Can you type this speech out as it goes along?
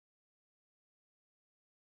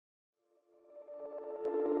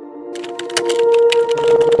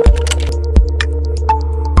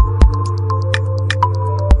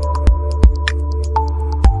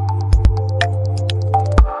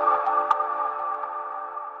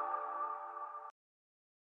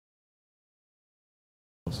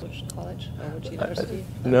college or which university?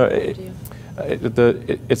 No,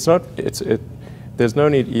 it's not. There's no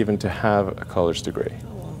need even to have a college degree. Oh,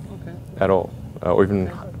 wow. Okay. At all, or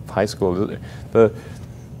even high school.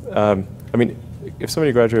 I mean, if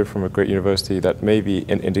somebody graduated from a great university, that may be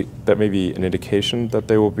an indication that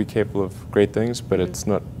they will be capable of great things, but it's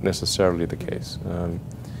not necessarily the case.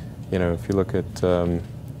 You know, if you look at,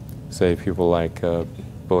 say, people like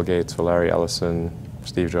Bill Gates or Larry Ellison,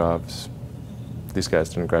 Steve Jobs, these guys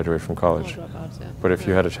didn't graduate from college. Dropouts, yeah. But if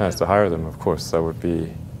you had a chance to hire them, of course, that would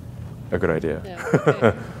be a good idea. Yeah,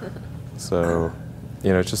 okay. So,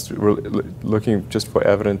 you know, just looking just for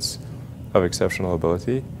evidence of exceptional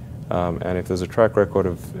ability, and if there's a track record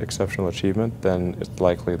of exceptional achievement, then it's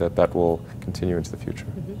likely that that will continue into the future.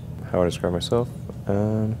 How I describe myself?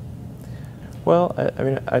 Well, I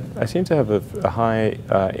mean, I seem to have a high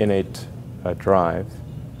innate drive,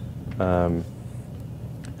 and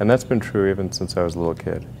that's been true even since I was a little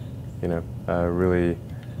kid. You know, I really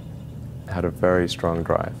had a very strong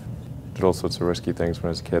drive. Did all sorts of risky things when I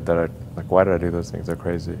was a kid that why did I do those things? They're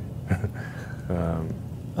crazy.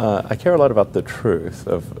 I care a lot about the truth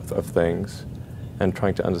of things and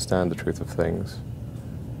trying to understand the truth of things.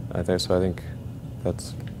 I think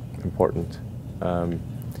that's important.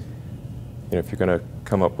 You know, if you're going to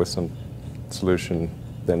come up with some solution,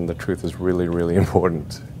 then the truth is really, really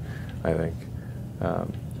important, I think. I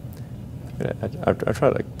try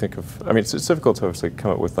to think of, I mean, it's difficult to obviously come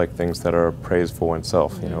up with like things that are praise for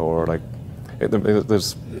oneself, you know, or like,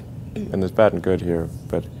 there's bad and good here,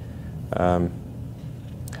 but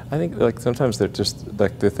I think like sometimes they're just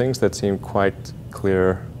like the things that seem quite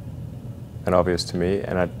clear and obvious to me,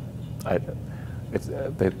 and I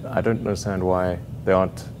don't understand why they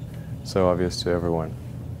aren't so obvious to everyone.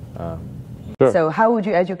 Sure. So how would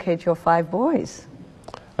you educate your 5 boys?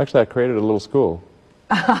 Actually, I created a little school.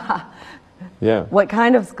 Yeah. What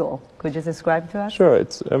kind of school? Could you describe to us? Sure.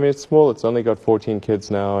 I mean, it's small. It's only got 14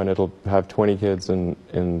 kids now, and it'll have 20 kids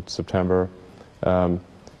in September.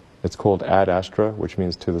 It's called Ad Astra, which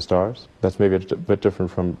means to the stars. That's maybe a bit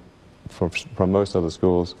different from most other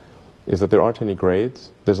schools, is that there aren't any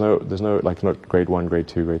grades. There's no like not grade 1, grade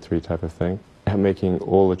 2, grade 3 type of thing. I'm making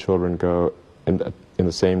all the children go in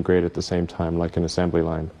the same grade at the same time, like an assembly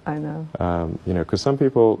line. I know. You know, because some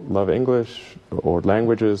people love English or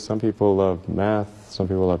languages, some people love math, some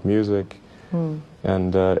people love music,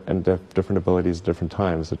 and they have different abilities at different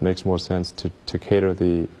times. It makes more sense to cater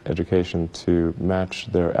the education to match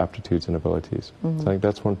their aptitudes and abilities. So I think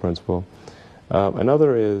that's one principle.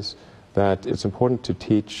 Another is that it's important to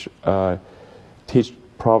teach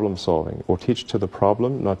problem solving, or teach to the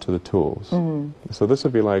problem, not to the tools. So this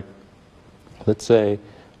would be like, let's say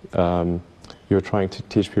you're trying to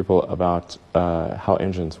teach people about how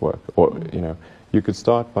engines work, or you know, you could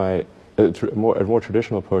start by a more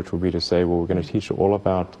traditional approach would be to say, well, we're going to teach you all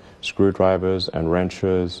about screwdrivers and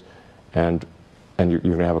wrenches, and you're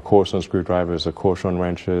going to have a course on screwdrivers, a course on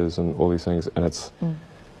wrenches, and all these things. And this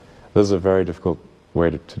is a very difficult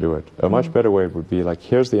way to do it. A much better way would be like,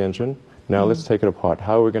 here's the engine. Now let's take it apart.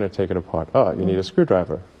 How are we going to take it apart? Oh, you need a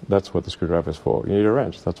screwdriver. That's what the screwdriver is for. You need a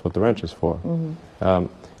wrench. That's what the wrench is for.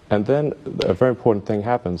 And then a very important thing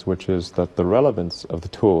happens, which is that the relevance of the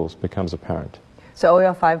tools becomes apparent. So all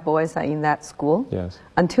your 5 boys are in that school? Yes.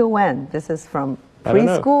 Until when? This is from I don't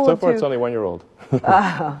know. preschool So far to... it's only 1-year-old.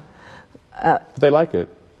 They like it.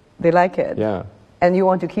 They like it? Yeah. And you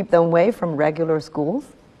want to keep them away from regular schools?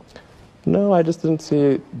 No, I just didn't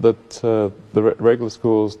see that the regular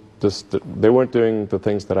schools, they weren't doing the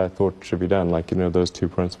things that I thought should be done. Like, you know, those 2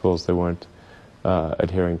 principles, they weren't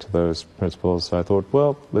adhering to those principles. So I thought,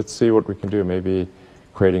 well, let's see what we can do. Maybe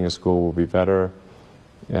creating a school will be better.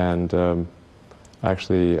 And I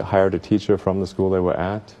actually hired a teacher from the school they were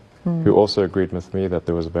at, who also agreed with me that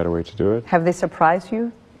there was a better way to do it. Have they surprised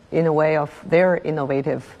you in a way of their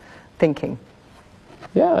innovative thinking?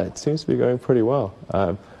 Yeah, it seems to be going pretty well.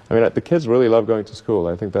 I mean, the kids really love going to school.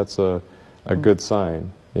 I think that's a good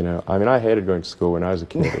sign. You know, I mean, I hated going to school when I was a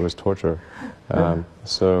kid. It was torture.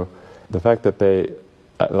 So the fact that they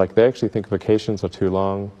actually think vacations are too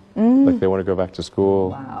long, like they want to go back to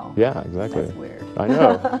school. Wow. Yeah, exactly. That's weird. I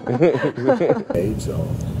know. Age or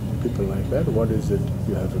people like that, what is it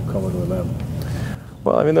you have in common with them?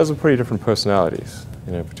 Well, I mean, those are pretty different personalities,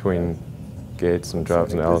 you know, between Gates and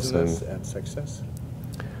Jobs and Ellison. Business and success?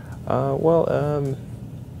 I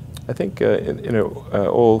think you know,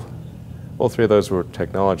 all 3 of those were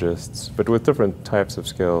technologists, but with different types of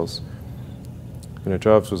skills. You know,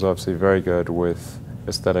 Jobs was obviously very good with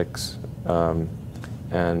aesthetics, and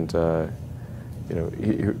you know,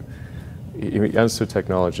 he understood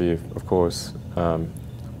technology, of course, and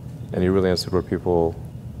he really understood where people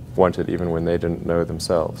wanted even when they didn't know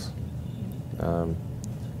themselves.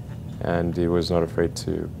 And he was not afraid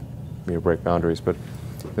to break boundaries. But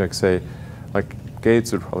like say, like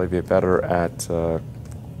Gates would probably be better at sort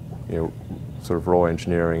of raw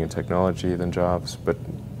engineering and technology than Jobs, but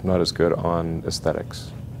not as good on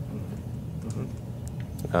aesthetics.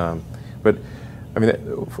 But I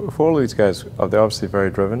mean, for all of these guys, they're obviously very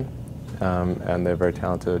driven, and they're very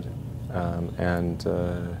talented, and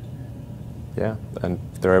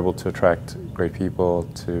they're able to attract great people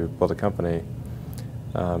to build a company.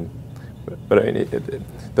 But I mean,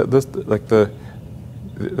 the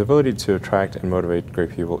ability to attract and motivate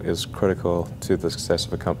great people is critical to the success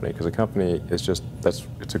of a company, because a company is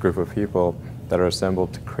it's a group of people that are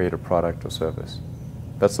assembled to create a product or service.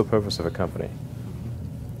 That's the purpose of a company.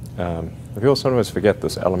 People sometimes forget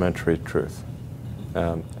this elementary truth,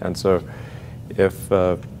 and so if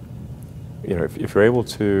you're able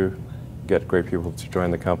to get great people to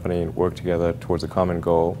join the company and work together towards a common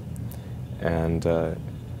goal, and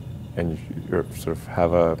you sort of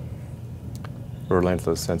have a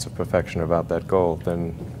relentless sense of perfection about that goal,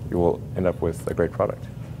 then you will end up with a great product.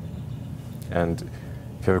 And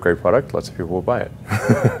if you have a great product, lots of people will buy it,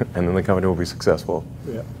 and then the company will be successful.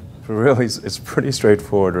 Yeah. But really, it's pretty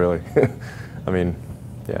straightforward, really. I mean,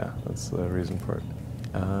 yeah, that's the reason for it.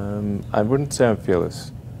 I wouldn't say I'm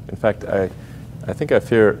fearless. In fact, I think I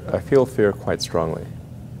feel fear quite strongly.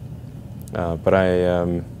 But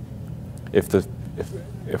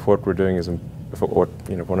if what we're doing is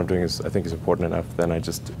what I'm doing is I think is important enough, then I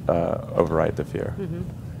just override the fear. Mm-hmm.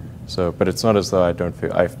 So, but it's not as though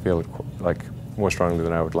I feel it like more strongly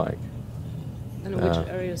than I would like. And in which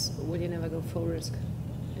areas would you never go full risk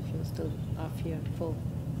if you still are fearful?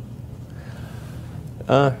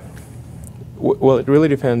 Well, it really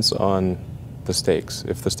depends on the stakes.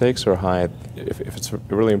 If the stakes are high, if it's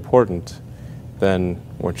really important, then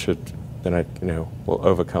I will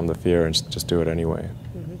overcome the fear and just do it anyway.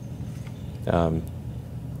 Mm-hmm.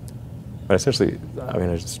 But essentially, I mean,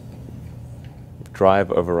 I just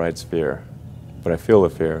drive overrides fear, but I feel the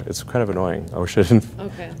fear. It's kind of annoying. I wish I didn't.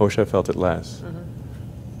 Okay. I wish I felt it less.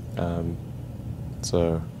 Uh-huh.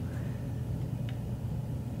 So,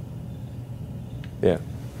 yeah.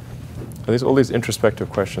 All these introspective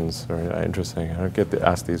questions are interesting. I don't get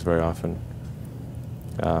asked these very often.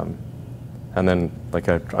 And then, like,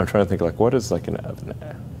 I'm trying to think, like, what is like an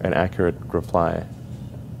accurate reply?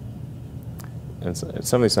 And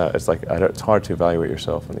some of these, it's hard to evaluate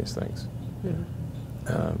yourself on these things.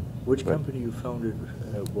 Mm-hmm. Which company you founded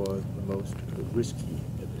was the most risky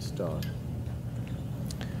at the start?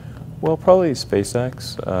 Well, probably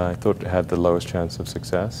SpaceX. I thought it had the lowest chance of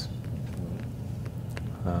success.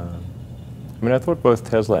 I mean, I thought both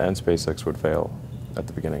Tesla and SpaceX would fail at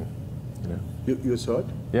the beginning. You thought?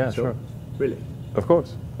 Yeah, sure. Really? Of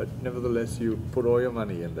course. But nevertheless, you put all your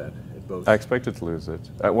money in that, in both. I expected to lose it.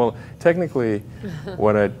 Well, technically,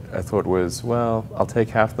 what I thought was, well, I'll take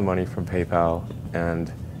half the money from PayPal,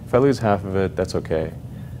 and if I lose half of it, that's okay.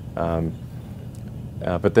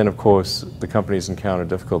 But then, of course, the companies encounter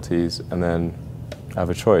difficulties, and then I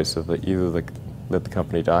have a choice of either let the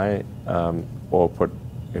company die or put,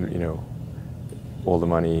 all the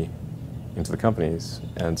money into the companies.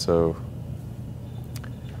 And so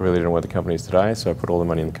I really didn't want the companies to die, so I put all the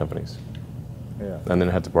money in the companies. Yeah. And then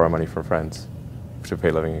I had to borrow money from friends to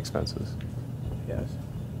pay living expenses. Yes.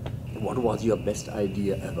 What was your best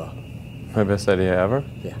idea ever? My best idea ever?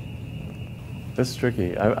 Yeah. This is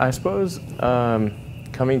tricky. I suppose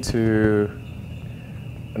coming to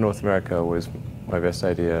North America was my best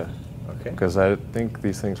idea. Okay. Because I think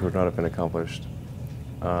these things would not have been accomplished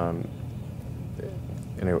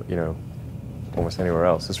almost anywhere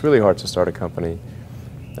else. It's really hard to start a company,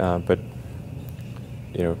 but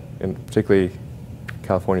in particularly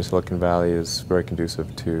California, Silicon Valley is very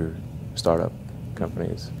conducive to startup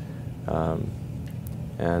companies,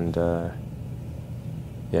 and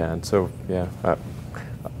so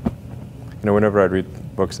whenever I'd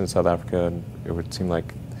read books in South Africa, it would seem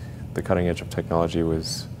like the cutting edge of technology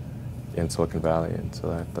was in Silicon Valley, and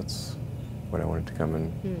so that's when I wanted to come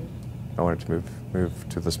and I wanted to move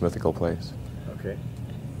to this mythical place. Okay.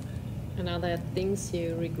 And are there things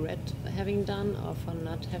you regret having done or for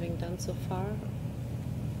not having done so far?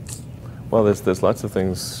 Well, there's lots of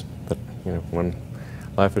things that, when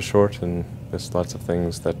life is short, and there's lots of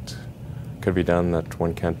things that could be done that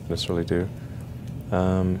one can't necessarily do.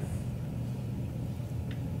 And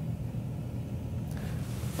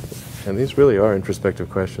these really are introspective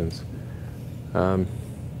questions. I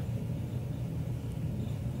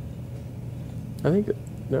think,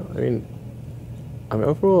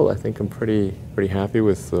 Overall, I think I'm pretty happy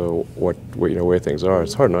with what where things are.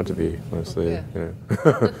 It's hard not to be, honestly. Yeah. You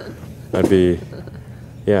know. I'd be,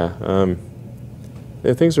 yeah.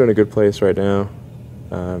 Yeah, things are in a good place right now,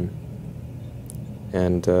 and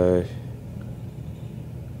I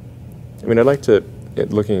mean, I'd like to,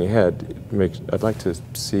 looking ahead, I'd like to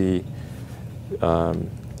see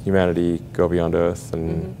humanity go beyond Earth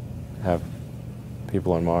and have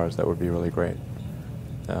people on Mars. That would be really great.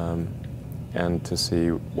 And to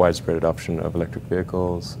see widespread adoption of electric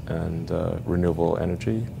vehicles and renewable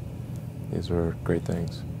energy. These are great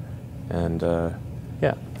things. And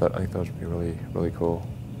yeah, I think those would be really, really cool.